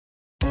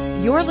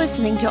You're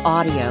listening to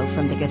audio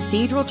from the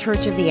Cathedral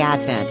Church of the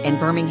Advent in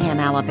Birmingham,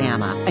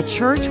 Alabama, a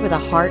church with a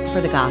heart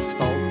for the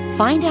gospel.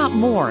 Find out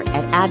more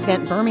at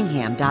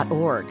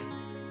adventbirmingham.org.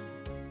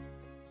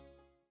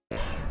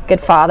 Good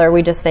Father,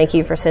 we just thank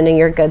you for sending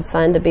your good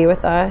Son to be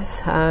with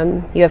us.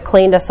 You have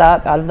cleaned us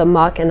up out of the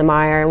muck and the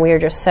mire, and we are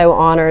just so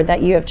honored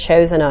that you have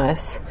chosen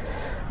us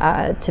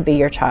to be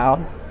your child.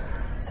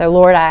 So,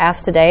 Lord, I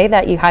ask today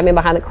that you hide me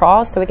behind the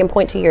cross so we can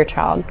point to your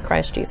child,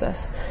 Christ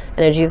Jesus.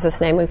 And in Jesus'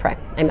 name we pray.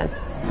 Amen.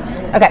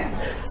 Okay,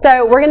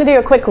 so we're going to do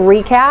a quick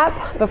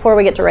recap before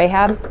we get to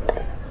Rahab.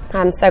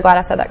 I'm so glad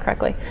I said that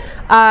correctly.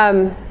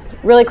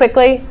 Really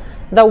quickly,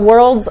 the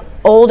world's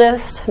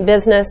oldest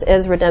business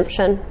is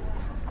redemption.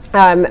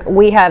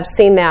 We have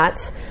seen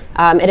that.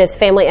 It is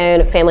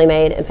family-owned,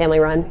 family-made, and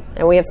family-run.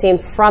 And we have seen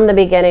from the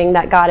beginning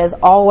that God is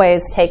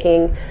always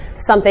taking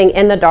something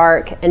in the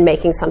dark and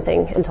making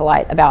something into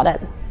light about it.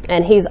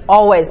 And he's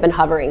always been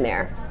hovering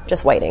there,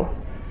 just waiting.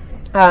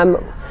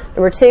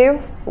 Number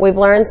two, we've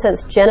learned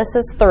since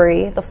Genesis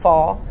 3, the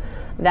fall,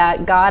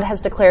 that God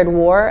has declared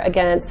war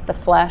against the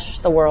flesh,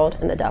 the world,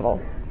 and the devil.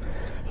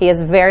 He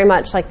is very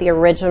much like the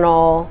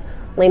original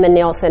Lehman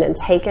Nielsen in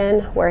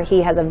Taken, where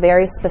he has a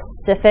very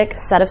specific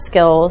set of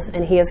skills,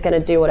 and he is going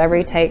to do whatever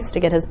he takes to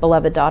get his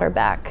beloved daughter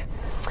back.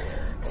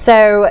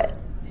 So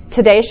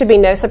today should be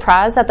no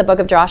surprise that the book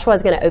of Joshua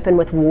is going to open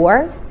with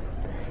war,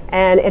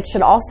 and it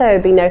should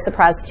also be no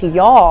surprise to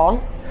y'all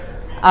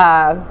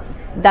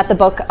that the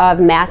book of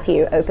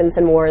Matthew opens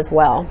in war as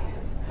well.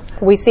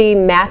 We see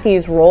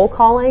Matthew's roll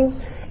calling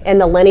in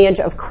the lineage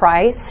of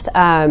Christ,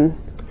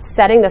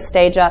 setting the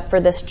stage up for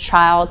this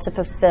child to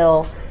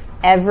fulfill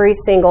every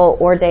single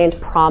ordained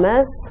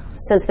promise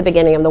since the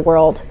beginning of the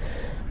world.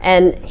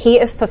 And he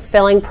is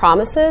fulfilling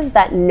promises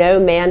that no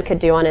man could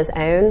do on his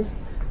own,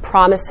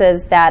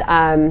 promises that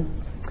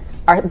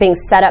are being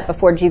set up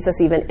before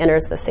Jesus even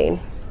enters the scene.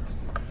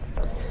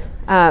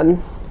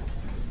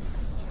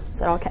 Is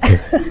that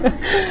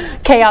okay?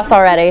 Chaos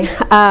already.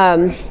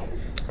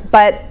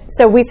 But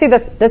so we see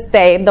this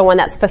babe, the one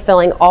that's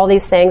fulfilling all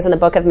these things in the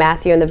book of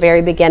Matthew in the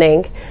very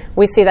beginning.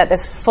 We see that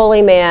this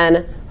fully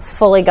man,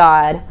 fully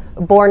God,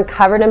 born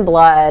covered in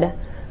blood,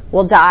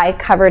 will die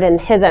covered in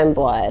his own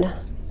blood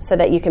so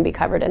that you can be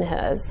covered in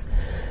his.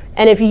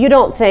 And if you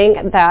don't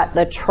think that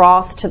the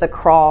trough to the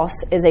cross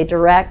is a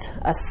direct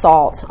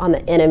assault on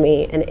the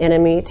enemy and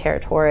enemy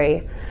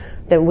territory,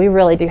 then we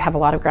really do have a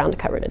lot of ground to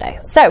cover today.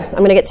 So I'm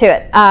going to get to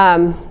it.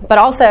 But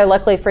also,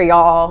 luckily for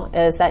y'all,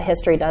 is that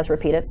history does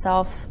repeat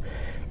itself.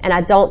 And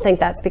I don't think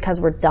that's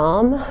because we're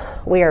dumb.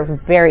 We are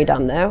very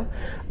dumb, though.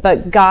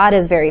 But God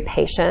is very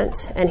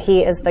patient, and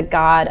he is the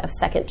God of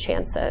second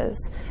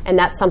chances. And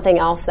that's something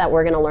else that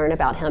we're going to learn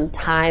about him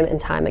time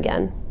and time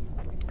again.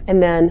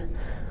 And then,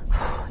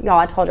 y'all,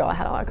 I told y'all I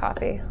had a lot of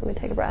coffee. Let me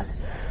take a breath.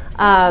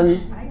 I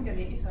can go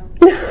get you some.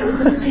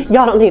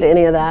 Y'all don't need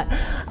any of that.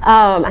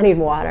 I need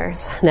water.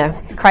 No,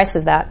 Christ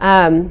is that.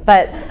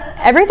 But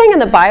everything in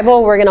the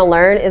Bible we're going to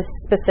learn is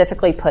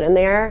specifically put in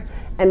there.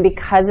 And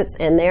because it's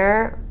in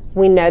there,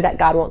 we know that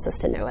God wants us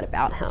to know it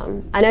about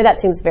him. I know that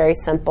seems very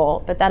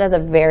simple, but that is a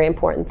very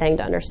important thing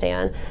to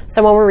understand.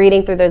 So when we're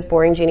reading through those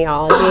boring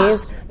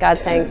genealogies,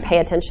 God's saying, pay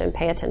attention,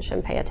 pay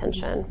attention, pay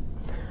attention.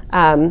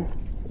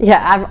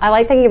 I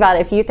like thinking about it.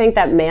 If you think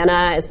that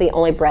manna is the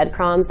only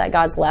breadcrumbs that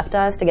God's left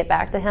us to get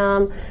back to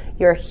him,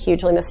 you're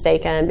hugely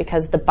mistaken,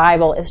 because the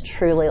Bible is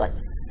truly like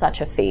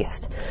such a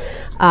feast.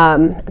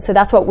 So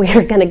that's what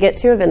we're going to get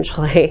to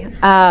eventually.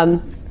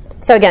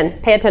 So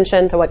again, pay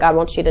attention to what God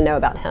wants you to know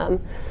about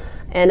him.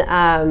 And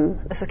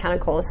this is kind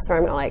of cool. This is where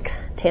I'm going to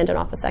tangent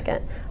off a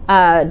second.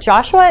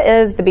 Joshua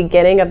is the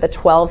beginning of the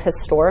 12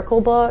 historical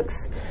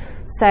books.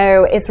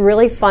 So it's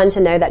really fun to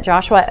know that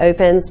Joshua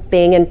opens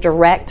being in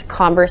direct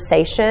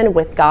conversation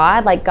with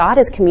God. Like, God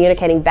is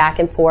communicating back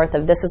and forth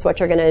of, this is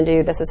what you're going to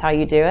do, this is how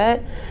you do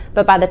it.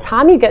 But by the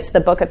time you get to the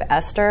book of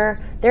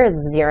Esther, there is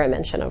zero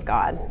mention of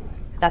God.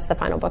 That's the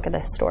final book of the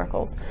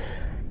historicals.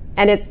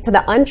 And it's to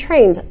the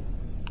untrained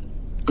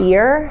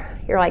ear,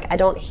 you're like, I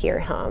don't hear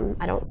him,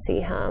 I don't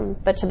see him.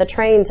 But to the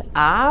trained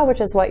eye,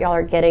 which is what y'all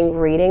are getting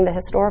reading the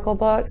historical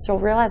books, you'll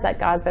realize that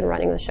God's been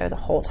running the show the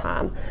whole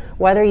time,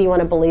 whether you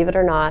want to believe it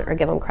or not, or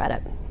give him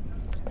credit.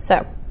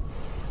 So,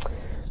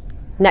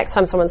 next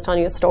time someone's telling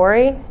you a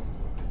story,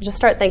 just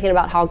start thinking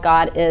about how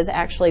God is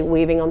actually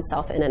weaving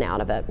himself in and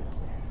out of it.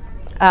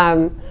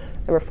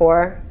 Number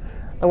 4,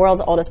 the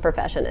world's oldest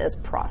profession is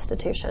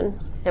prostitution.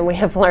 And we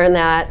have learned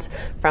that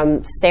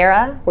from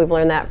Sarah, we've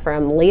learned that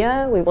from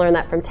Leah, we've learned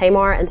that from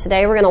Tamar, and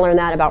today we're going to learn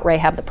that about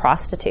Rahab the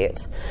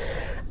prostitute.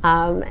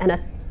 And a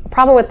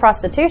problem with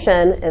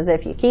prostitution is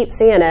if you keep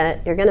seeing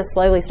it, you're going to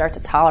slowly start to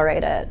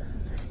tolerate it.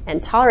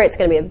 And tolerate is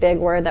going to be a big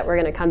word that we're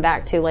going to come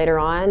back to later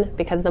on,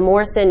 because the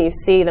more sin you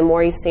see, the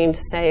more you seem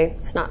to say,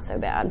 it's not so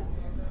bad.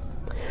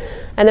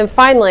 And then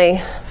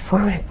finally,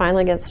 before we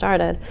finally get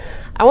started,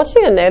 I want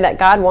you to know that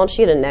God wants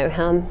you to know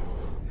him,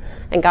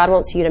 and God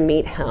wants you to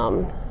meet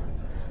him.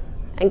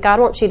 And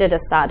God wants you to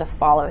decide to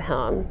follow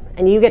him.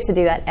 And you get to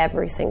do that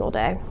every single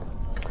day.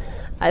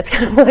 It's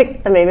kind of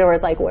like the movie where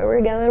it's like, where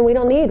we're going, we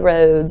don't need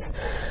roads.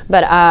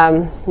 But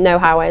no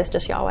highways,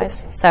 just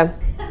Yahweh's. So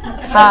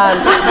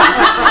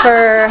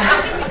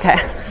okay,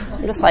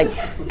 I'm just like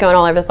going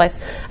all over the place.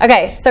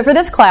 Okay, so for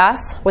this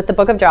class with the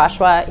book of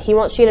Joshua, he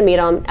wants you to meet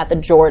him at the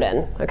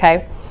Jordan,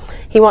 okay?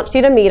 He wants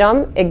you to meet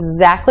him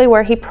exactly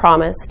where he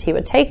promised he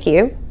would take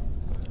you,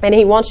 and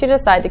he wants you to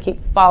decide to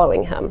keep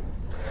following him.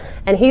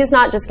 And he's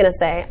not just going to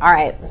say, all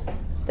right,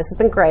 this has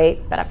been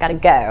great, but I've got to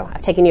go.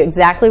 I've taken you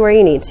exactly where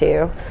you need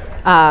to.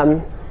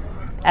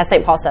 As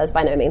St. Paul says,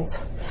 by no means.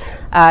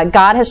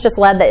 God has just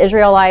led the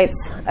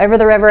Israelites over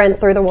the river and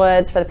through the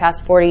woods for the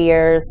past 40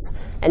 years,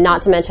 and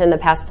not to mention the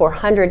past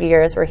 400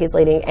 years where he's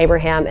leading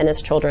Abraham and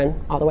his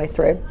children all the way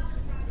through.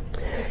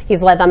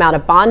 He's led them out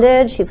of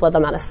bondage, he's led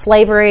them out of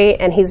slavery,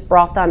 and he's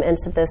brought them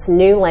into this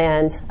new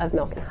land of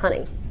milk and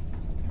honey.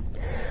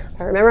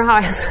 But remember how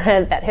I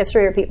said that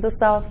history repeats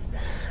itself?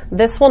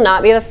 This will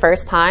not be the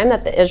first time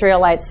that the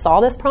Israelites saw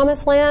this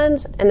promised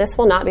land, and this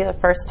will not be the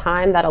first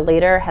time that a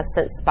leader has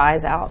sent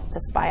spies out to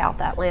spy out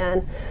that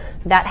land.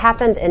 That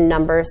happened in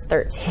Numbers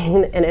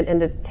 13, and it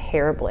ended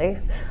terribly.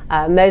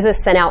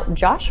 Moses sent out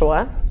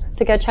Joshua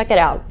to go check it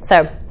out.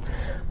 So,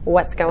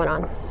 what's going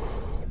on?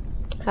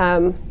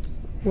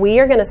 We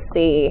are going to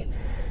see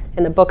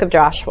in the book of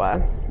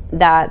Joshua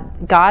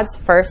that God's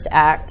first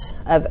act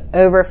of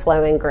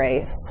overflowing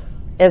grace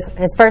is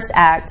his first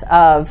act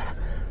of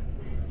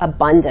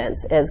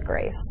abundance is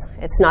grace.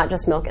 It's not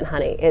just milk and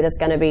honey. It is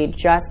going to be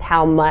just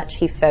how much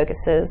he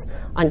focuses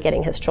on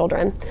getting his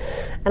children.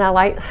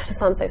 And this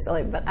sounds so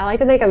silly, but I like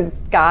to think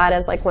of God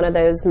as like one of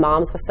those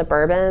moms with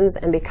Suburbans,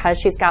 and because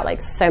she's got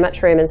like so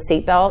much room in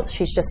seatbelts,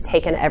 she's just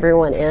taken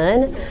everyone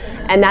in.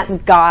 And that's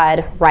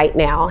God right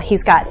now.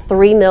 He's got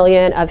 3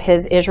 million of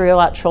his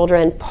Israelite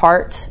children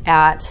parked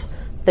at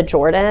the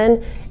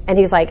Jordan, and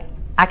he's like,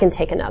 I can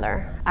take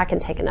another. I can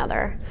take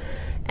another.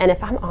 And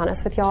if I'm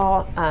honest with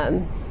y'all,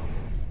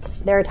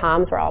 there are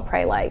times where I'll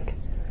pray like,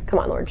 come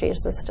on, Lord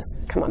Jesus, just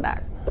come on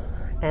back.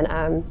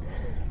 And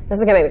this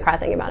is going to make me cry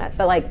thinking about it.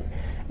 But like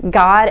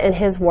God and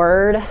his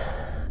word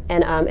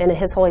and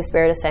his Holy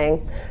Spirit is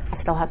saying, I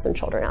still have some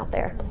children out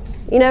there.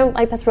 You know,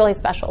 like that's really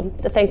special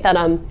to think that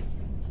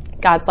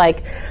God's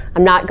like,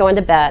 I'm not going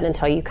to bed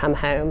until you come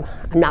home.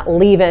 I'm not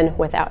leaving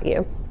without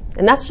you.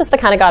 And that's just the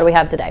kind of God we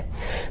have today.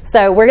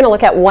 So we're going to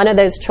look at one of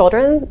those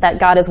children that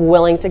God is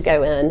willing to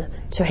go in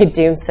to a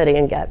doomed city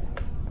and get.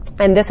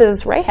 And this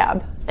is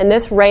Rahab. And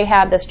this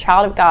Rahab, this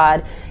child of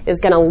God,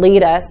 is going to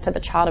lead us to the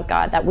child of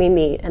God that we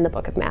meet in the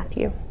book of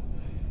Matthew.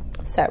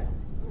 So,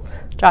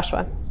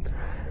 Joshua.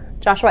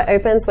 Joshua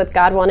opens with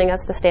God wanting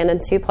us to stand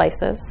in two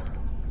places.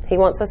 He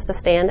wants us to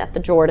stand at the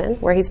Jordan,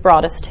 where he's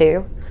brought us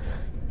to,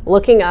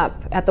 looking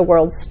up at the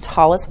world's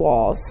tallest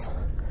walls.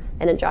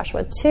 And in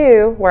Joshua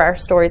 2, where our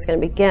story is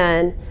going to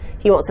begin,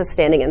 he wants us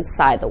standing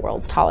inside the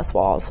world's tallest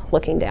walls,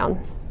 looking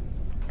down.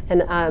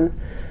 And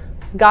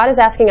God is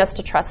asking us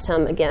to trust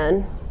him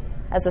again,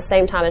 at the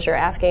same time as you're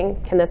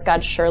asking, can this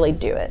God surely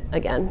do it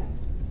again?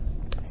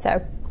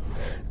 So,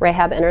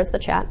 Rahab enters the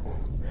chat.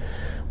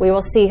 We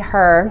will see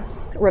her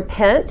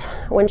repent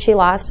when she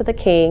lies to the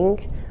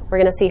king. We're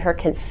going to see her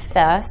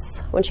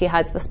confess when she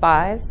hides the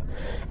spies.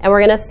 And we're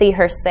going to see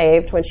her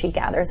saved when she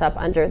gathers up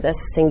under this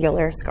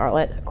singular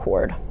scarlet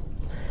cord.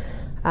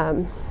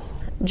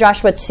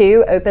 Joshua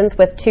 2 opens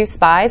with 2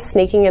 spies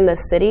sneaking in the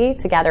city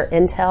to gather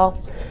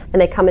intel,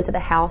 and they come into the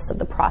house of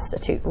the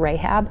prostitute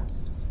Rahab.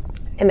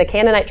 In the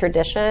Canaanite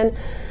tradition,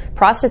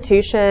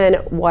 prostitution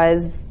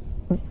was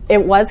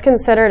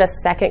considered a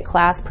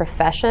second-class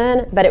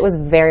profession, but it was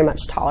very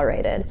much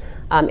tolerated.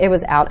 It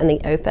was out in the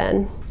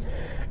open.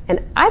 And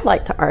I'd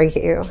like to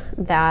argue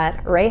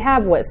that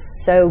Rahab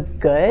was so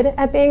good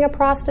at being a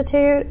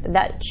prostitute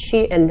that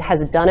and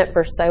has done it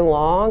for so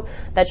long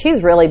that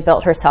she's really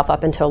built herself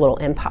up into a little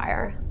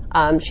empire.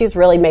 She's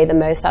really made the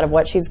most out of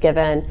what she's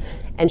given,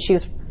 and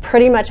she's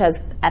pretty much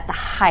at the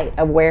height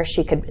of where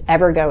she could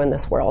ever go in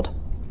this world.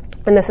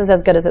 And this is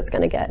as good as it's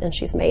going to get, and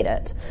she's made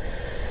it.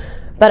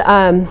 But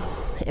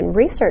in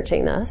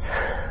researching this,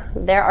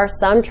 there are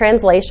some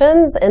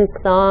translations and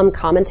some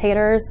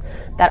commentators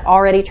that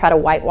already try to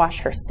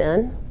whitewash her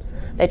sin.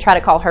 They try to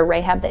call her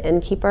Rahab the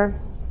innkeeper.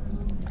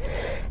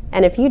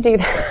 And if you do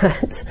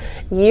that,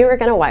 you are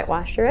going to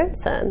whitewash your own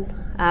sin.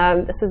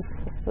 This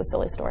is a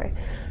silly story,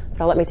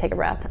 but let me take a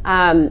breath.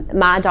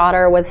 My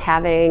daughter was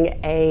having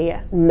a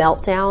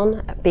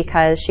meltdown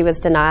because she was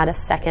denied a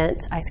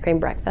second ice cream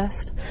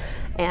breakfast.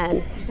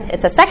 And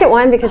it's a second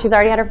one because she's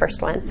already had her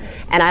first one.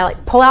 And I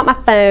pull out my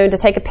phone to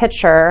take a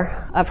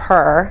picture of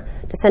her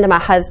to send to my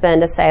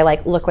husband to say,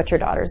 look what your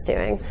daughter's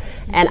doing.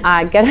 And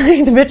I go to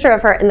take the picture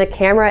of her, and the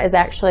camera is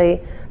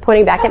actually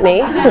pointing back at me.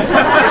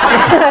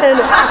 And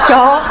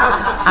y'all,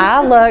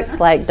 I looked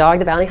like Dog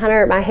the Bounty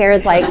Hunter. My hair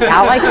is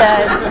out like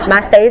this.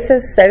 My face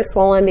is so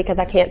swollen because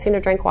I can't seem to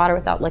drink water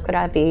without liquid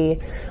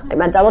IV.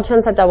 My double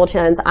chins have double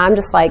chins. I'm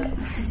just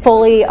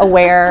fully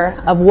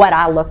aware of what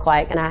I look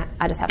like, and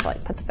I just have to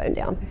put the phone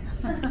down.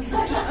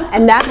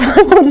 And that's how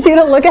I want you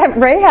to look at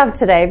Rahab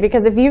today,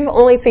 because if you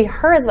only see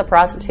her as the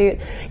prostitute,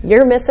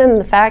 you're missing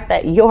the fact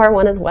that you are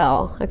one as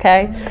well,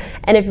 okay?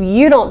 And if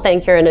you don't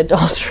think you're an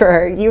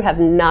adulterer, you have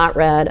not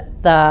read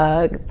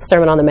the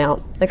Sermon on the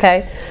Mount,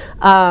 okay?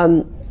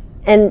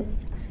 And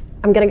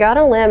I'm going to go out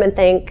on a limb and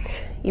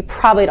think you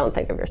probably don't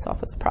think of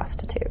yourself as a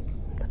prostitute.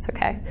 That's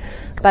okay.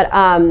 But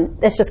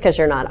it's just because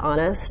you're not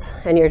honest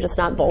and you're just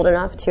not bold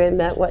enough to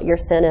admit what your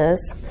sin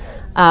is.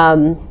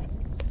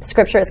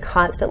 Scripture is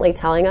constantly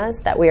telling us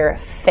that we are a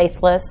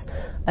faithless,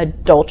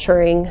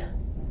 adultering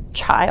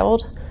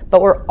child,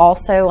 but we're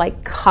also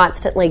like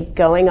constantly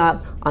going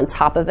up on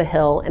top of a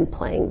hill and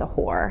playing the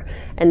whore.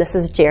 And this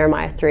is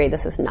Jeremiah 3.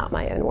 This is not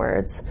my own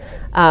words.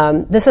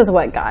 This is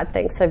what God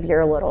thinks of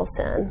your little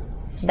sin.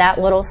 That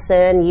little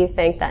sin you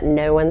think that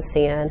no one's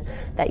seeing,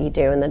 that you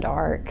do in the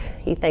dark.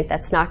 You think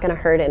that's not going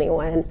to hurt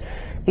anyone.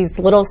 These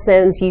little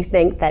sins you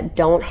think that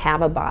don't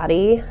have a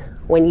body,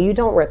 when you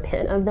don't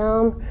repent of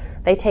them,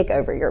 they take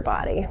over your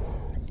body.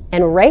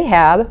 And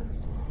Rahab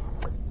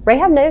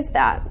knows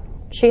that.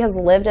 She has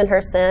lived in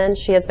her sin.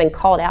 She has been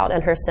called out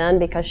in her sin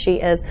because she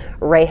is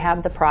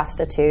Rahab the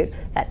prostitute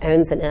that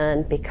owns an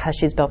inn because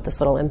she's built this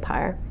little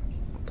empire.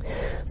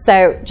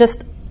 So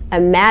just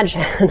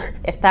imagine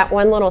if that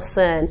one little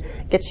sin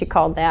gets you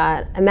called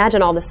that.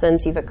 Imagine all the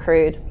sins you've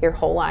accrued your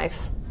whole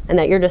life and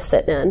that you're just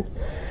sitting in.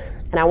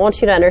 And I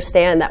want you to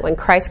understand that when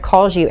Christ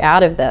calls you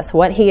out of this,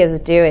 what he is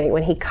doing,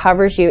 when he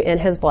covers you in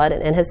his blood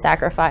and in his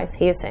sacrifice,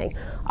 he is saying,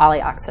 Ollie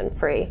oxen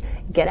free,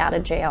 get out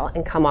of jail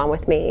and come on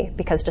with me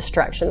because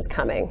destruction's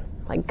coming.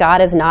 Like,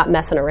 God is not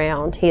messing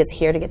around. He is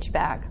here to get you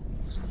back.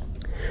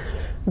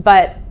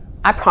 But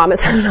I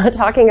promise I'm not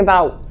talking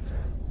about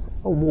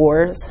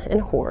wars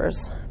and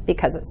whores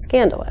because it's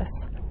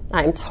scandalous.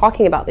 I'm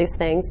talking about these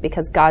things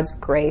because God's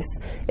grace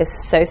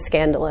is so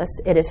scandalous.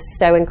 It is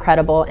so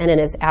incredible, and it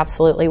is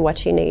absolutely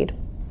what you need.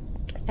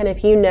 And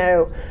if you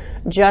know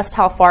just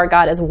how far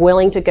God is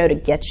willing to go to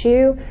get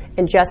you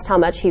and just how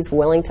much he's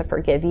willing to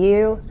forgive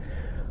you,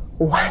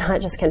 why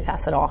not just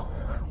confess it all?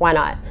 Why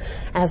not?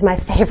 As my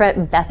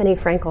favorite Bethany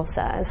Frankel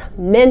says,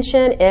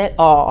 mention it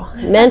all.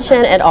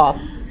 Mention it all.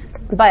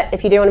 But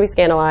if you do want to be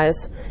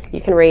scandalized,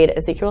 you can read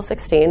Ezekiel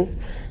 16.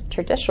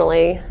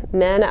 Traditionally,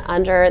 men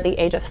under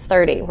the age of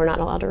 30 were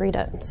not allowed to read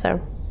it. So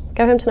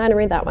go home tonight and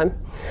read that one.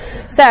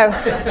 So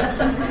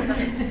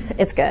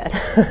it's good.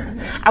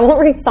 I won't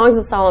read Songs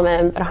of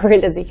Solomon, but I'll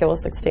read Ezekiel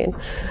 16.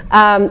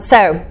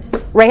 So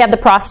Rahab the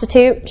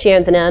prostitute, she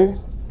owns an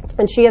inn,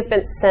 and she has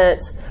been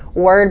sent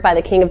word by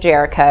the king of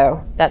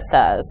Jericho that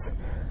says,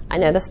 I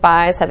know the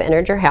spies have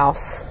entered your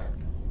house.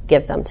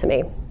 Give them to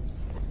me.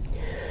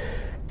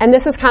 And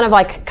this is kind of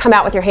like, come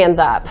out with your hands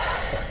up.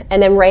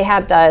 And then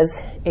Rahab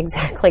does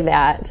exactly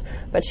that,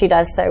 but she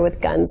does so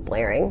with guns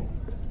blaring.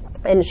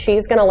 And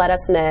she's going to let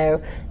us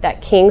know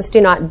that kings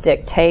do not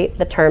dictate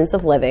the terms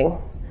of living.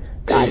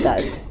 God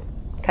does.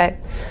 Okay?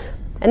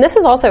 And this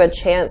is also a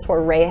chance where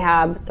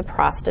Rahab, the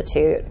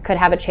prostitute, could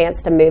have a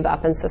chance to move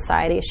up in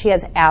society. She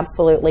has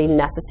absolutely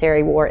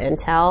necessary war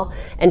intel,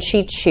 and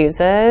she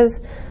chooses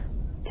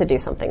to do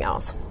something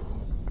else.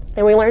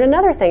 And we learn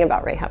another thing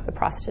about Rahab, the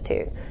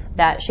prostitute,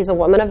 that she's a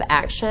woman of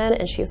action,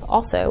 and she's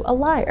also a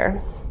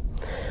liar.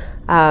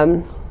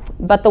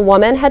 But the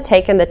woman had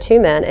taken the two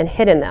men and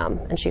hidden them,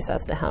 and she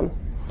says to him,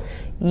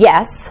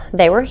 yes,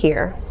 they were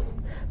here,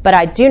 but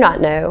I do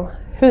not know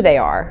who they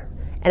are,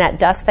 and at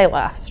dusk they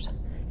left.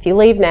 If you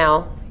leave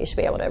now, you should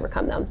be able to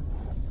overcome them.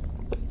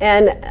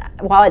 And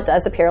while it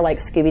does appear like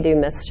Scooby-Doo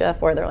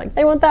mischief, where they're like,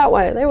 they went that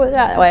way, they went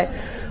that way,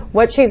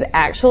 what she's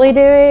actually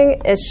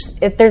doing is,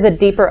 there's a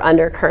deeper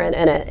undercurrent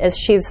in it, is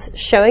she's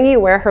showing you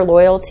where her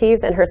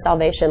loyalties and her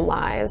salvation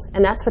lies.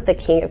 And that's with the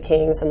King of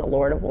Kings and the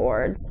Lord of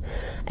Lords.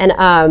 And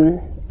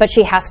but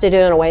she has to do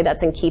it in a way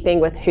that's in keeping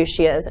with who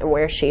she is and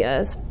where she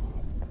is.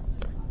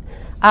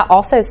 I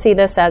also see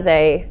this as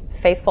a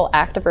faithful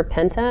act of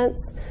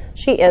repentance.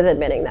 She is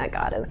admitting that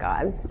God is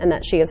God and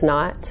that she is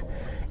not,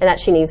 and that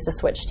she needs to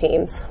switch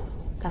teams.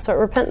 That's what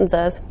repentance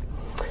is.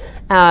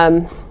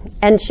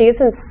 And she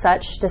is in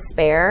such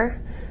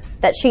despair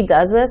that she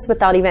does this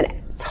without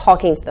even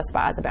talking to the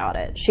spies about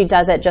it. She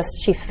does it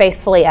she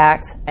faithfully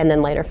acts and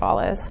then later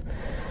follows.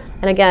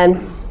 And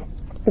again,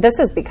 this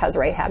is because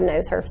Rahab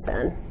knows her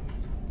sin.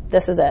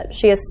 This is it.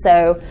 She is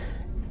so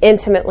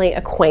intimately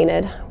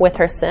acquainted with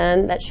her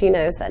sin that she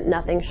knows that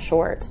nothing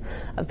short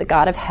of the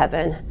God of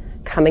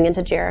heaven coming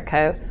into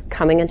Jericho,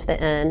 coming into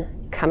the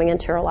inn, coming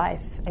into her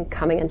life, and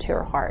coming into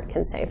her heart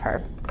can save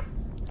her.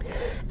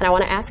 And I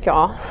want to ask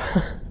y'all,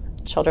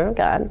 children of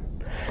God,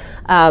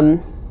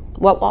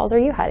 what walls are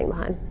you hiding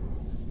behind?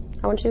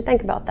 I want you to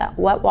think about that.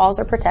 What walls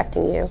are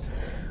protecting you?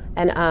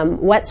 And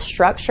what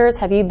structures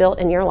have you built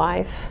in your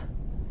life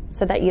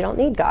so that you don't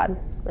need God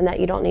and that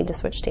you don't need to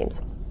switch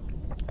teams?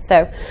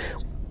 So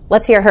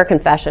let's hear her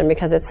confession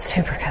because it's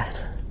super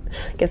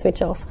good. Gives me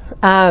chills.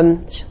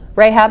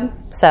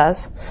 Rahab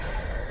says,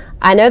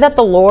 I know that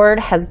the Lord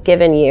has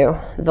given you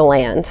the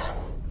land,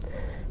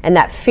 and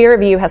that fear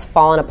of you has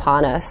fallen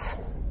upon us,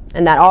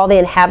 and that all the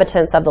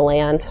inhabitants of the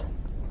land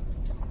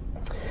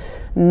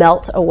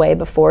melt away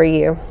before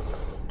you.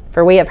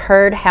 For we have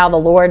heard how the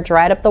Lord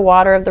dried up the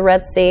water of the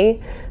Red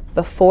Sea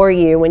before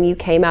you when you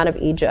came out of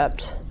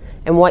Egypt,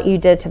 and what you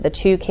did to the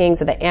 2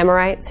 kings of the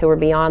Amorites who were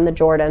beyond the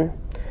Jordan,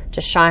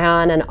 to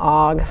Sihon and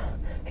Og,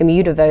 whom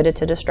you devoted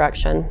to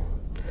destruction.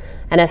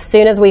 And as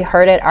soon as we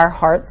heard it, our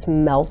hearts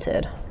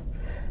melted,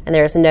 and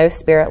there is no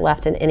spirit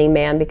left in any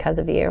man because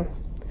of you.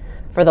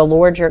 For the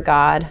Lord your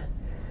God,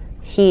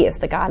 he is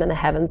the God in the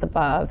heavens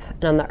above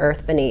and on the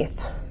earth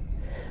beneath.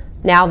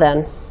 Now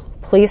then,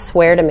 please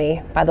swear to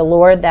me by the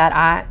Lord that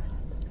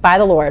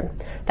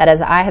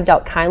as I have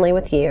dealt kindly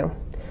with you,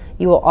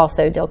 you will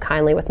also deal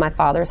kindly with my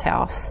father's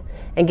house,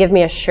 and give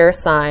me a sure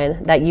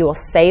sign that you will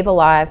save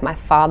alive my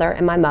father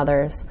and my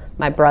mothers,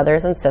 my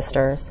brothers and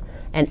sisters,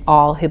 and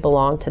all who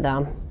belong to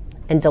them,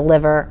 and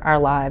deliver our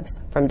lives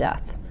from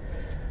death.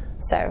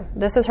 So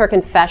this is her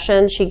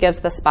confession she gives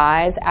the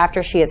spies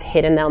after she has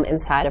hidden them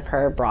inside of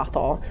her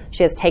brothel.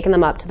 She has taken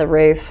them up to the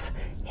roof,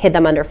 hid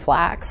them under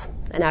flax,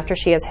 and after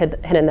she has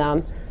hidden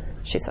them,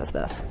 she says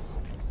this.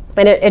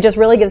 And it just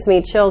really gives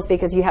me chills,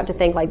 because you have to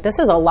think, like, this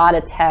is a lot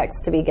of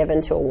text to be given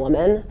to a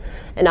woman.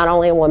 And not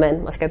only a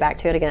woman, let's go back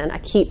to it again. I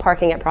keep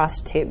parking at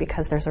prostitute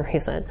because there's a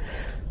reason.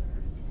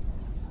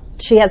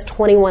 She has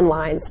 21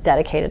 lines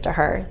dedicated to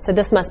her. So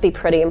this must be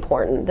pretty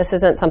important. This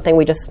isn't something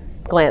we just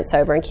glance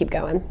over and keep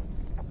going.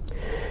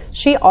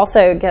 She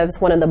also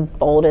gives one of the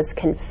boldest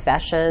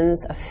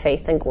confessions of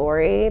faith and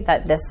glory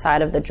that this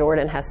side of the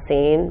Jordan has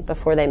seen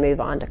before they move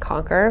on to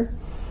conquer.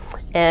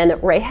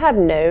 And Rahab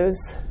knows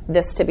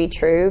this to be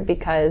true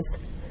because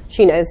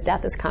she knows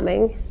death is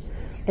coming,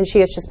 and she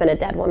has just been a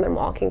dead woman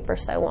walking for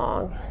so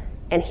long,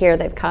 and here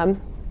they've come.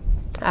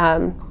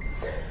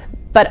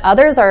 But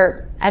others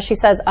are, as she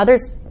says,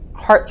 others'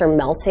 hearts are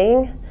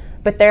melting,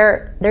 but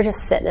they're just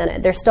sitting in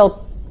it. They're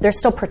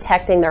still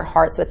protecting their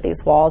hearts with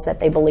these walls that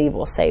they believe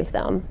will save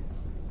them.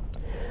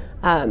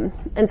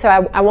 And so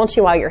I want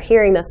you, while you're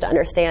hearing this, to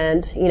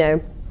understand,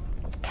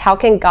 how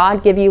can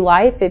God give you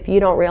life if you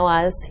don't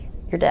realize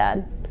you're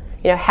dead?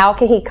 How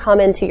can he come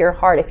into your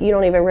heart if you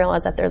don't even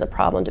realize that there's a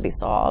problem to be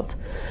solved?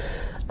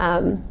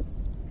 I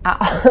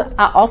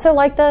also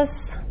like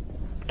this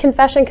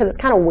confession because it's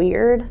kind of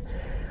weird.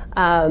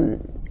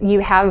 You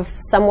have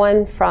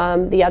someone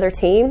from the other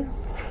team,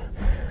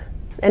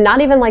 and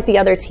not even like the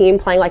other team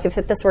playing, like if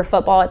this were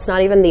football, it's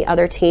not even the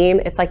other team.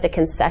 It's like the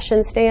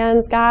concession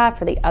stands guy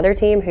for the other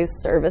team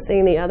who's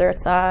servicing the other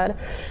side,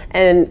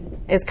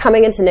 and is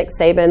coming into Nick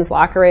Saban's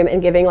locker room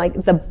and giving like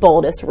the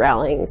boldest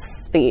rallying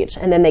speech.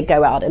 And then they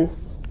go out and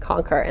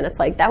conquer. And it's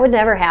like, that would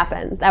never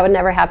happen. That would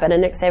never happen.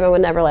 And Nick Saban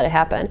would never let it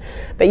happen.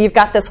 But you've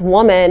got this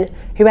woman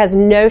who has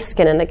no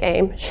skin in the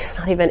game. She's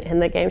not even in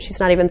the game. She's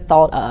not even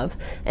thought of.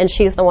 And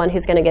she's the one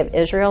who's going to give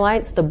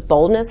Israelites the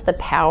boldness, the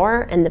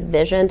power, and the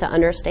vision to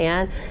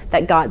understand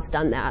that God's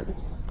done that.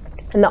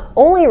 And the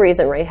only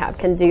reason Rahab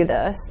can do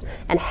this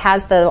and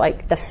has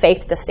the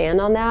faith to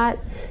stand on that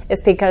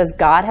is because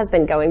God has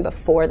been going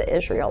before the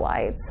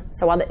Israelites.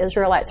 So while the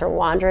Israelites are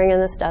wandering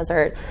in this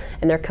desert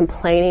and they're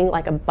complaining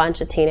like a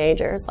bunch of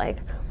teenagers,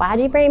 like,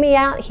 why'd you bring me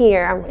out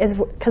here? Is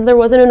because there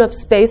wasn't enough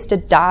space to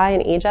die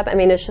in Egypt? I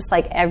mean, it's just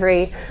like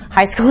every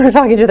high schooler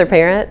talking to their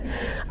parent.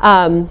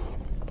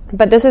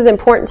 But this is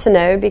important to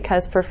know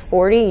because for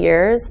 40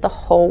 years, the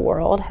whole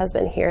world has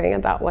been hearing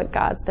about what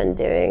God's been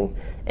doing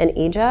in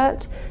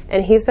Egypt.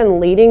 And he's been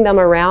leading them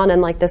around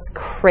in like this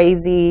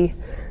crazy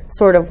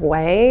sort of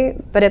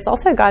way. But it's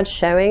also God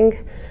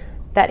showing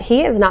that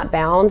he is not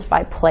bound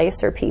by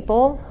place or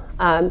people.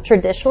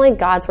 Traditionally,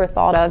 gods were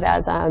thought of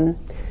as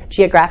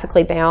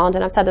geographically bound.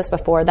 And I've said this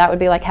before, that would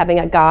be like having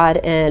a god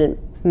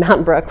in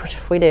Mountain Brook, which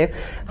we do,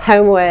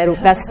 Homewood,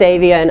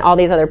 Vestavia, and all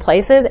these other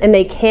places, and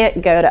they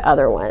can't go to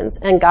other ones.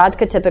 And gods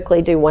could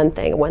typically do one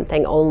thing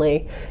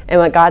only. And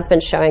what God's been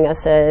showing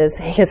us is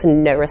he is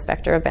no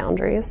respecter of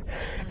boundaries,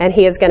 and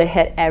he is going to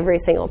hit every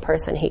single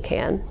person he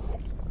can.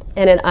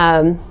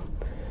 And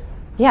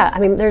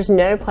there's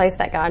no place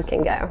that God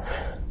can go.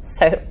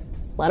 So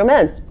let him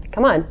in.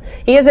 Come on.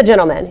 He is a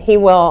gentleman. He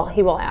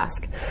will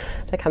ask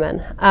to come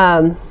in.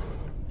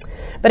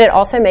 But it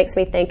also makes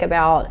me think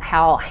about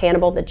how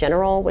Hannibal the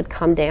general would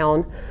come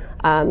down.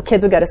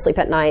 Kids would go to sleep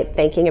at night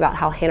thinking about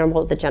how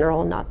Hannibal the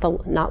general, not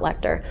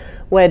Lecter,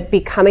 would be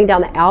coming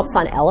down the Alps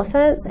on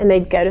elephants, and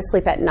they'd go to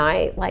sleep at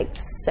night like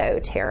so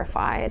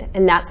terrified.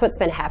 And that's what's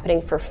been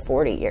happening for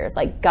 40 years.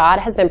 Like God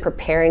has been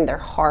preparing their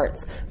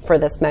hearts for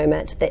this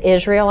moment, the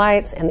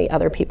Israelites and the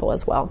other people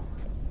as well.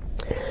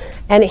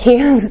 And he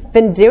has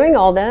been doing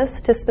all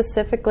this to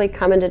specifically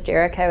come into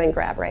Jericho and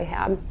grab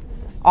Rahab.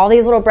 All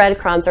these little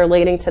breadcrumbs are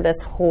leading to this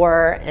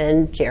horror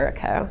in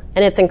Jericho.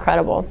 And it's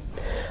incredible.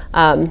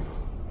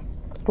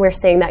 We're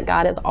seeing that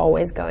God is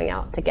always going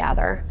out to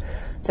gather,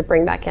 to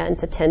bring back in,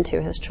 to tend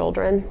to his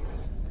children.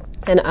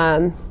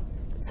 And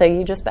so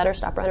you just better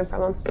stop running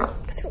from him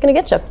because he's going to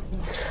get you.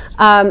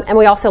 And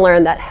we also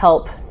learned that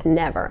help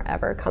never,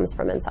 ever comes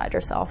from inside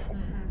yourself.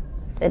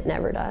 It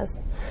never does.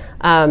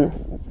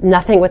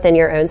 Nothing within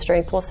your own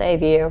strength will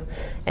save you,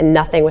 and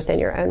nothing within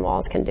your own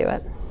walls can do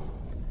it.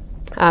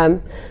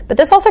 But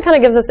this also kind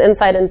of gives us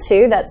insight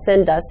into that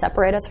sin does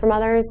separate us from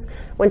others.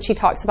 When she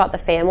talks about the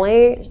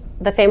family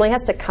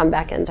has to come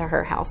back into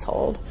her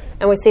household.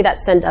 And we see that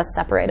sin does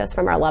separate us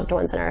from our loved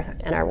ones in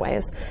our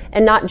ways.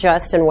 And not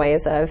just in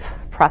ways of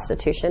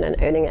prostitution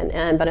and owning an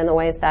end, but in the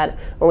ways that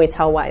when we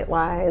tell white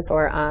lies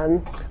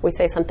or we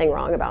say something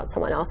wrong about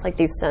someone else, like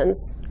these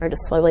sins are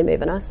just slowly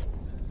moving us.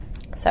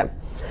 So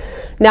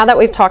now that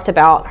we've talked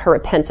about her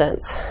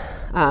repentance,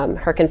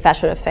 her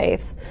confession of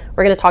faith,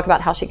 we're going to talk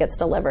about how she gets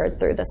delivered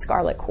through the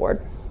scarlet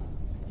cord.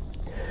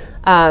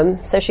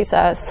 So she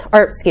says,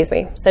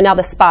 so now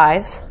the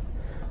spies,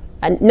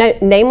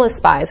 nameless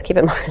spies, keep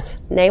in mind,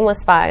 nameless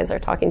spies are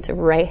talking to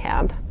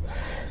Rahab,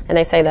 and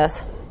they say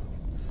this: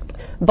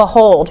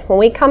 "Behold, when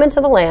we come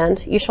into the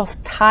land, you shall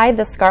tie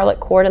the scarlet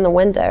cord in the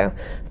window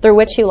through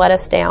which you let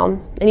us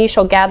down, and you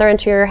shall gather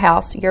into your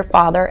house your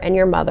father and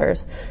your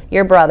mothers,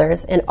 your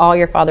brothers, and all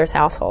your father's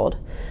household.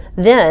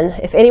 Then,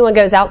 if anyone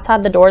goes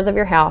outside the doors of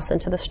your house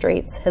into the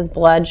streets, his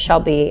blood shall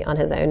be on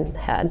his own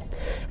head,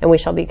 and we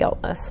shall be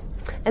guiltless."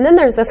 And then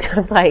there's this kind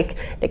of like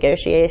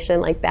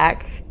negotiation, like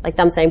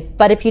them saying,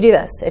 "But if you do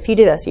this,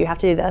 you have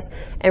to do this."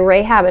 And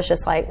Rahab is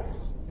just like,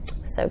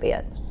 "So be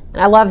it."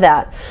 And I love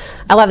that.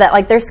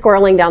 Like they're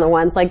squirreling down the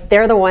ones, like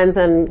they're the ones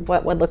in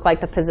what would look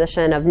like the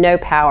position of no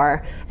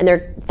power, and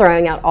they're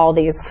throwing out all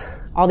these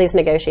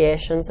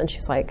negotiations. And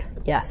she's like,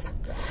 "Yes."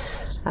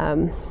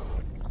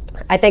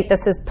 I think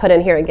this is put in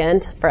here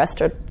again for us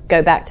to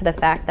go back to the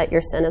fact that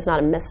your sin is not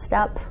a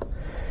misstep.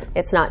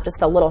 It's not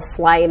just a little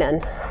slight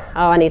and,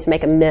 I need to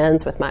make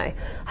amends with my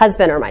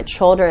husband or my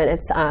children.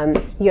 It's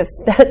you have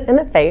spit in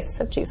the face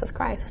of Jesus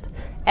Christ.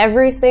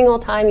 Every single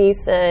time you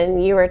sin,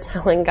 you are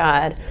telling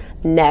God,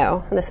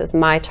 "No, this is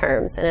my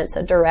terms," and it's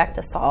a direct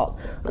assault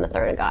on the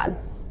throne of God,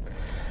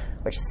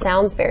 which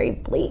sounds very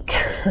bleak.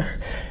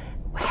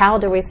 How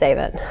do we save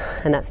it?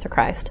 And that's through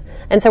Christ.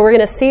 And so we're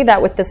going to see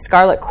that with this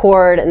scarlet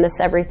cord and this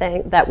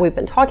everything that we've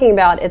been talking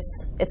about.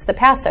 It's the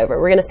Passover.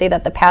 We're going to see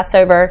that the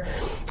Passover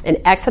in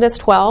Exodus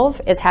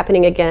 12 is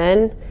happening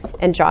again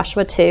in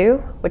Joshua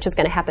 2, which is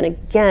going to happen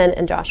again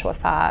in Joshua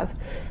 5.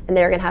 And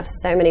they're going to have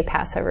so many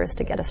Passovers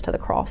to get us to the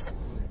cross.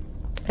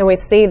 And we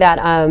see that,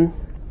 and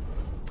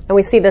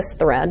we see this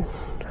thread.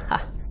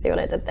 See what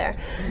I did there?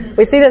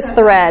 We see this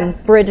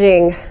thread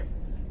bridging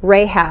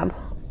Rahab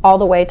all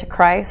the way to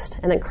Christ,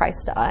 and then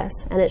Christ to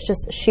us. And it's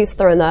just, she's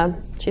throwing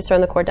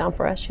the cord down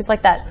for us. She's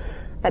like that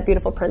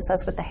beautiful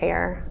princess with the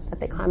hair that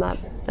they climb up.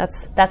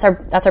 That's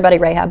our buddy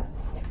Rahab.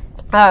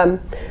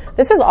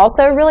 This is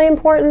also really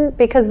important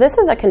because this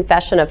is a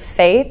confession of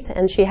faith,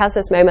 and she has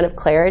this moment of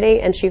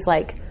clarity, and she's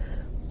like,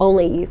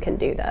 "Only you can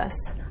do this.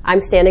 I'm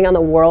standing on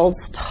the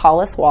world's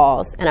tallest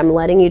walls, and I'm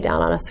letting you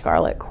down on a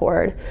scarlet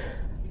cord.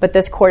 But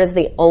this cord is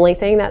the only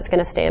thing that's going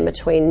to stand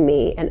between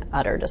me and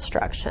utter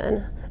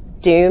destruction.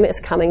 Doom is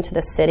coming to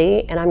the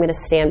city, and I'm going to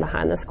stand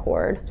behind this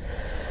cord.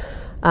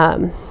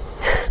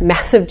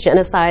 Massive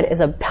genocide is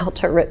about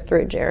to rip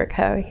through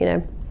Jericho, you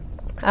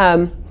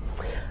know."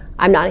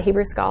 I'm not a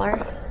Hebrew scholar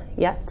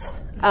yet.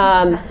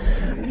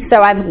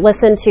 So I've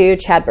listened to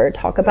Chad Bird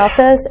talk about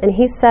this, and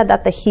he said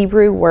that the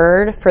Hebrew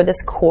word for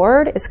this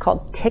cord is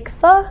called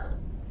tikva.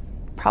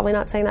 Probably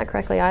not saying that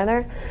correctly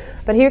either.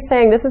 But he was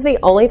saying this is the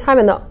only time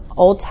in the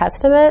Old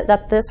Testament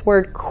that this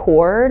word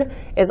cord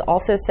is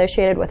also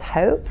associated with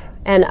hope.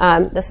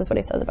 And this is what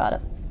he says about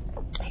it.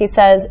 He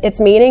says, its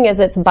meaning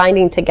is it's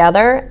binding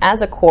together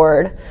as a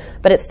cord,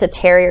 but it's to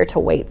tarry or to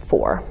wait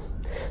for,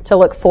 to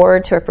look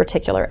forward to a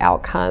particular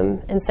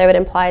outcome. And so it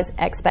implies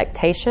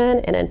expectation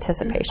and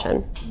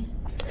anticipation.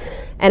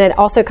 And it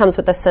also comes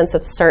with a sense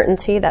of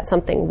certainty that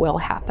something will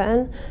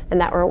happen and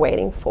that we're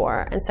waiting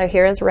for. And so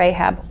here is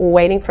Rahab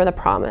waiting for the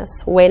promise,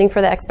 waiting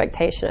for the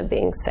expectation of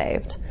being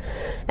saved.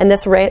 And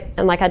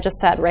and like I just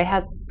said,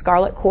 Rahab's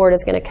scarlet cord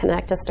is going to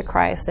connect us to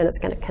Christ, and it's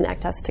going to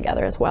connect us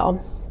together as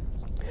well.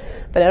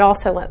 But it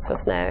also lets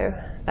us know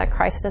that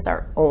Christ is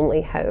our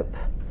only hope.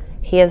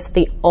 He is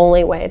the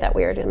only way that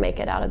we are to make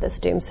it out of this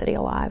doomed city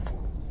alive.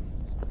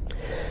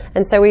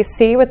 And so we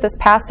see with this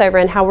Passover,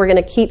 and how we're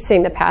going to keep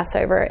seeing the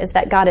Passover, is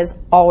that God is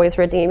always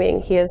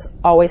redeeming. He is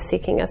always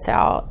seeking us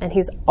out, and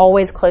he's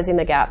always closing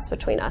the gaps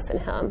between us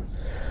and him.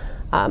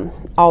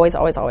 Always,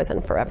 always, always,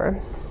 and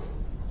forever.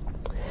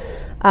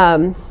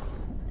 And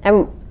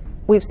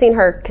we've seen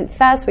her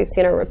confess, we've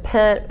seen her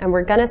repent, and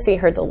we're going to see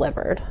her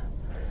delivered.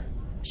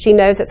 She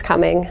knows it's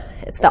coming.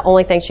 It's the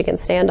only thing she can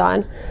stand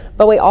on.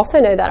 But we also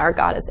know that our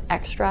God is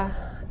extra,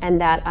 and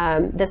that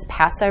this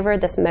Passover,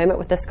 this moment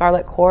with the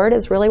scarlet cord,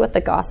 is really what the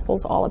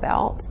gospel's all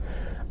about.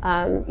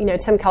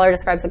 Tim Keller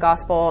describes the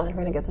gospel, and I'm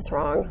going to get this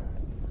wrong,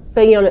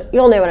 but you'll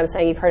know what I'm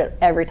saying. You've heard it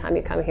every time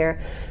you come here,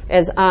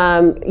 is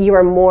you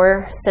are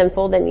more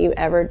sinful than you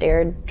ever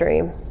dared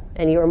dream,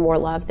 and you are more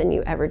loved than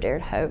you ever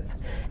dared hope.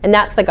 And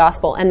that's the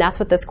gospel, and that's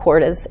what this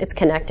cord is. It's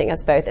connecting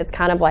us both. It's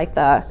kind of like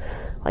the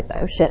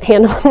oh shit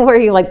handle where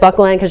you like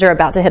buckle in because you're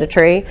about to hit a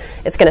tree.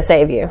 It's going to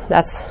save you.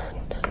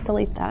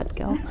 Delete that,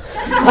 Gil.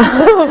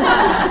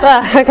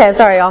 Okay,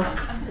 sorry, y'all.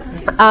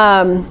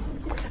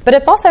 But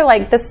it's also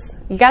like this,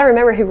 you got to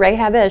remember who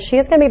Rahab is. She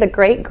is going to be the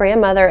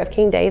great-grandmother of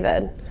King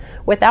David,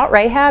 without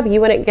Rahab, you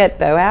wouldn't get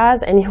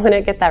Boaz, and you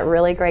wouldn't get that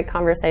really great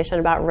conversation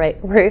about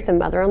Ruth and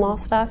mother-in-law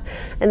stuff.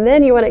 And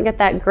then you wouldn't get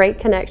that great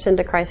connection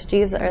to Christ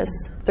Jesus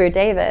through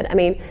David. I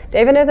mean,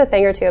 David knows a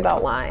thing or two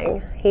about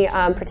lying. He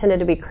pretended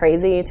to be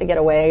crazy to get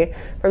away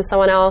from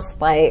someone else,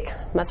 like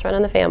must run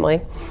in the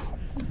family.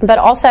 But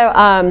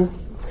also,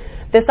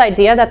 this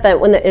idea that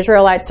when the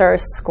Israelites are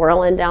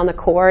squirreling down the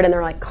cord and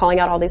they're like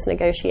calling out all these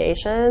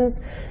negotiations,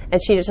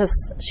 and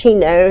she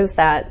knows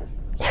that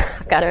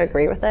I've got to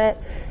agree with it.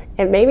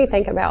 It made me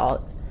think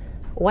about,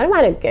 what am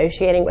I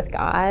negotiating with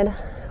God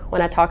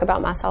when I talk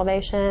about my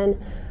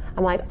salvation?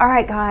 I'm like, all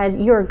right, God,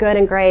 you're good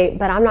and great,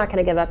 but I'm not going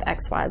to give up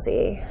X, Y,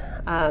 Z.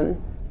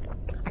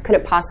 I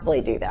couldn't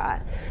possibly do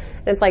that.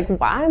 And it's like,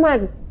 why am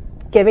I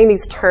giving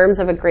these terms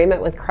of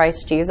agreement with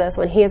Christ Jesus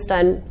when he has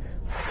done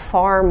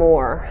far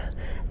more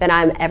than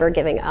I'm ever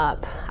giving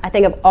up? I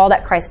think of all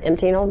that Christ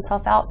emptied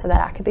himself out so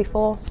that I could be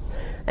full.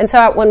 And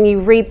so when you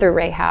read through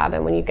Rahab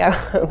and when you go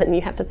home and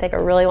you have to take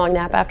a really long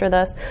nap after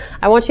this,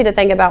 I want you to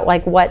think about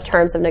like what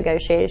terms of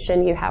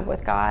negotiation you have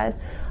with God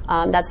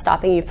that's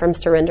stopping you from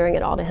surrendering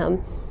it all to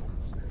him.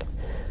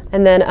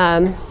 And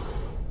then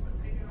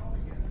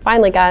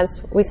finally,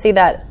 guys, we see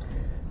that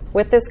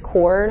with this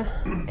cord,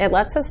 it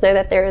lets us know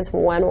that there is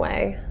one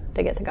way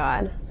to get to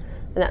God,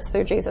 and that's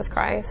through Jesus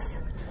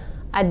Christ.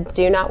 I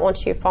do not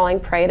want you falling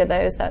prey to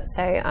those that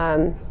say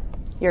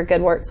your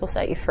good works will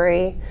set you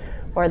free,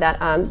 or that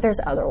there's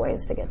other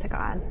ways to get to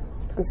God.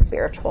 I'm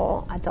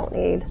spiritual. I don't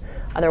need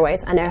other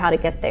ways. I know how to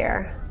get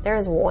there. There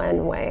is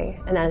one way,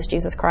 and that is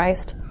Jesus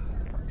Christ.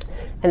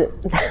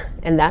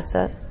 And that's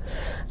it.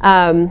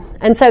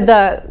 And so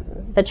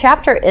the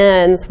chapter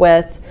ends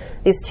with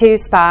these two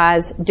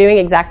spies doing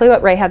exactly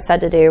what Rahab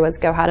said to do, was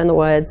go hide in the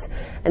woods.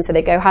 And so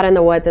they go hide in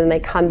the woods, and they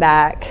come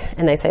back,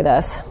 and they say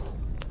this.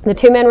 The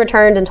two men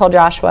returned and told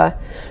Joshua,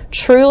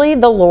 "Truly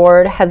the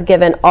Lord has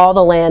given all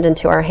the land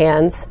into our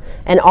hands,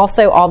 and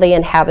also all the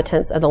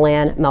inhabitants of the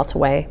land melt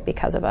away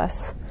because of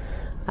us."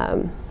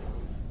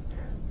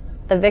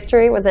 The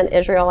victory was in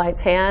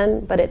Israelites'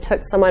 hand, but it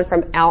took someone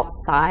from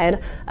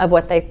outside of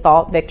what they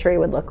thought victory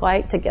would look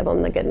like to give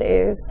them the good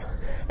news.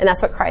 And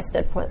that's what Christ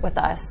did with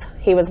us.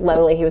 He was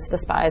lowly, he was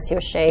despised, he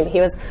was shamed. He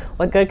was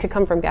what good could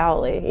come from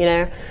Galilee, you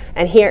know?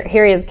 And here he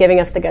is giving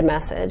us the good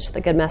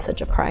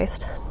message of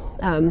Christ.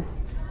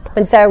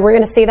 And so we're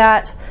going to see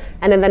that.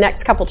 And in the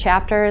next couple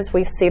chapters,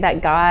 we see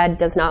that God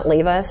does not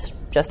leave us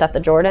just at the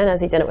Jordan as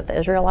he did it with the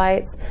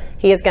Israelites.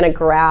 He is going to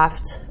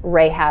graft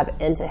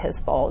Rahab into his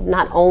fold.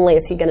 Not only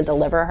is he going to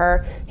deliver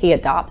her, he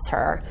adopts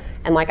her.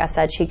 And like I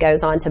said, she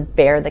goes on to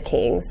bear the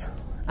kings.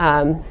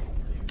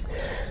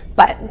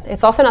 But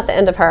it's also not the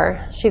end of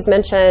her. She's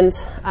mentioned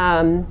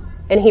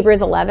in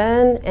Hebrews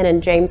 11 and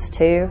in James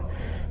 2.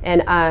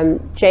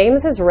 And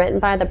James is written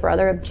by the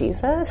brother of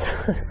Jesus.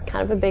 It's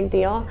kind of a big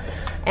deal.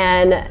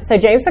 And so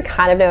James would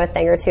kind of know a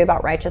thing or two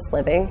about righteous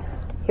living.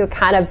 He would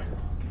kind of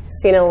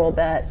seen it a little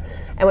bit.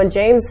 And when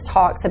James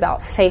talks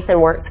about faith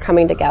and works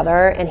coming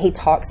together, and he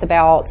talks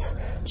about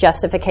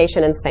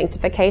justification and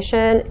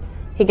sanctification,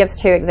 he gives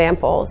two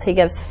examples. He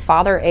gives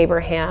Father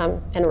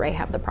Abraham and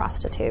Rahab the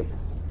prostitute.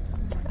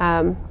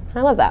 I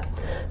love that.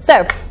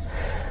 So,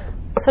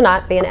 this will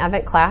not be an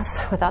Advent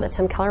class without a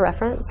Tim Keller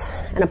reference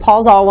and a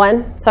Paul Zahl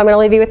one. So I'm going to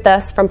leave you with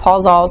this from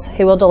Paul Zahl's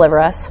Who Will Deliver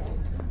Us.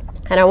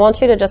 And I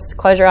want you to just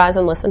close your eyes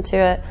and listen to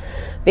it,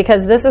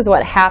 because this is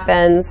what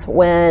happens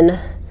when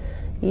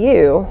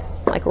you,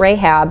 like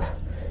Rahab,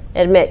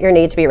 admit your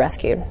need to be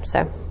rescued.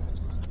 So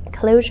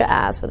close your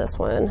eyes for this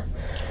one.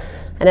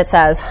 And it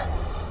says,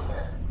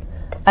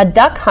 "A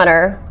duck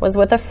hunter was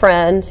with a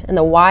friend in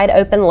the wide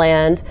open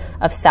land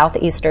of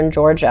southeastern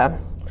Georgia.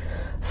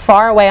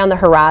 Far away on the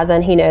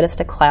horizon, he noticed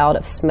a cloud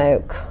of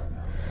smoke.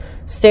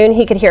 Soon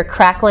he could hear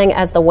crackling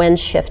as the wind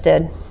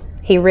shifted.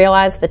 He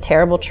realized the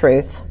terrible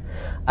truth.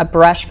 A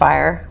brush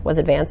fire was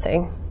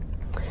advancing,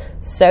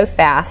 so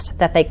fast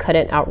that they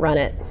couldn't outrun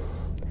it.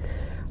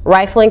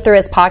 Rifling through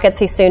his pockets,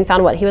 he soon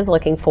found what he was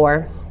looking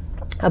for,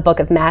 a book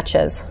of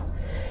matches.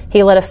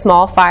 He lit a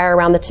small fire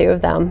around the two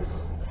of them.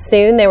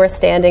 Soon they were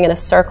standing in a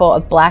circle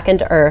of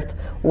blackened earth,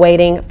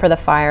 waiting for the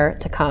fire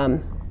to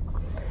come.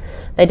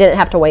 They didn't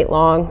have to wait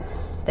long.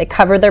 They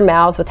covered their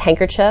mouths with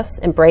handkerchiefs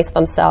and braced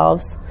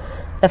themselves.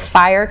 The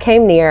fire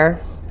came near,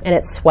 and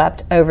it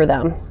swept over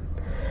them.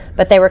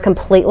 But they were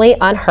completely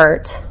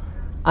unhurt,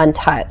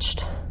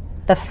 untouched.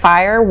 The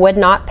fire would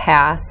not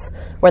pass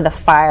where the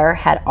fire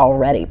had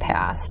already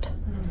passed.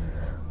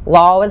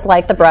 Law was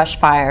like the brush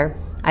fire.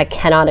 I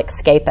cannot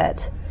escape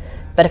it.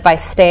 But if I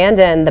stand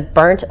in the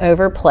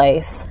burnt-over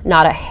place,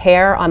 not a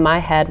hair on my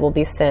head will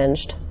be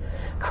singed.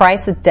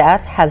 Christ's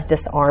death has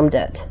disarmed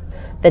it.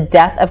 The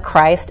death of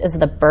Christ is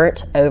the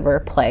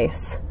burnt-over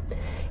place.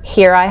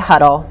 Here I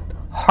huddle,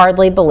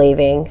 hardly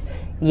believing,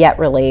 yet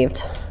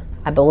relieved.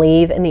 I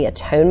believe in the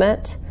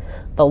atonement.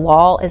 The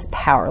law is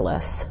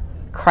powerless.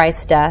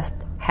 Christ's death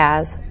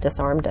has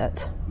disarmed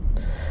it.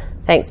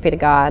 Thanks be to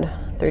God,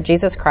 through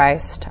Jesus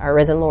Christ, our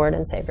risen Lord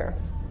and Savior.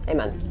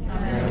 Amen.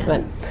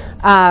 Amen.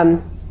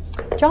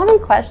 Do y'all have any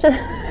questions?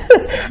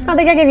 I don't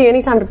think I gave you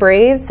any time to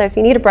breathe, so if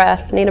you need a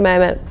breath, need a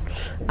moment,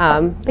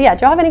 But yeah,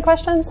 do y'all have any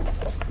questions?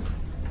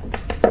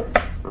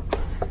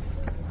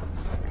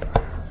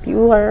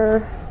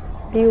 Bueller.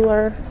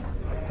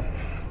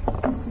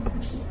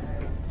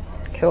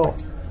 Cool.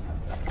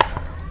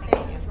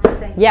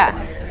 Yeah.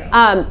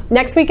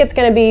 Next week it's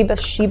going to be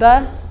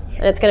Bathsheba,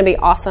 and it's going to be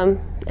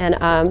awesome. And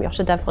y'all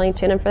should definitely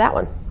tune in for that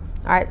one.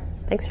 All right.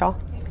 Thanks, y'all.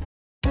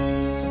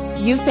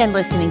 You've been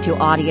listening to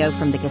audio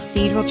from the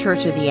Cathedral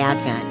Church of the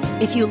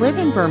Advent. If you live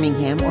in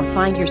Birmingham or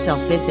find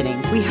yourself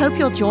visiting, we hope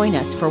you'll join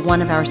us for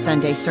one of our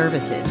Sunday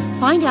services.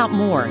 Find out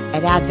more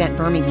at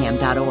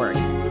adventbirmingham.org.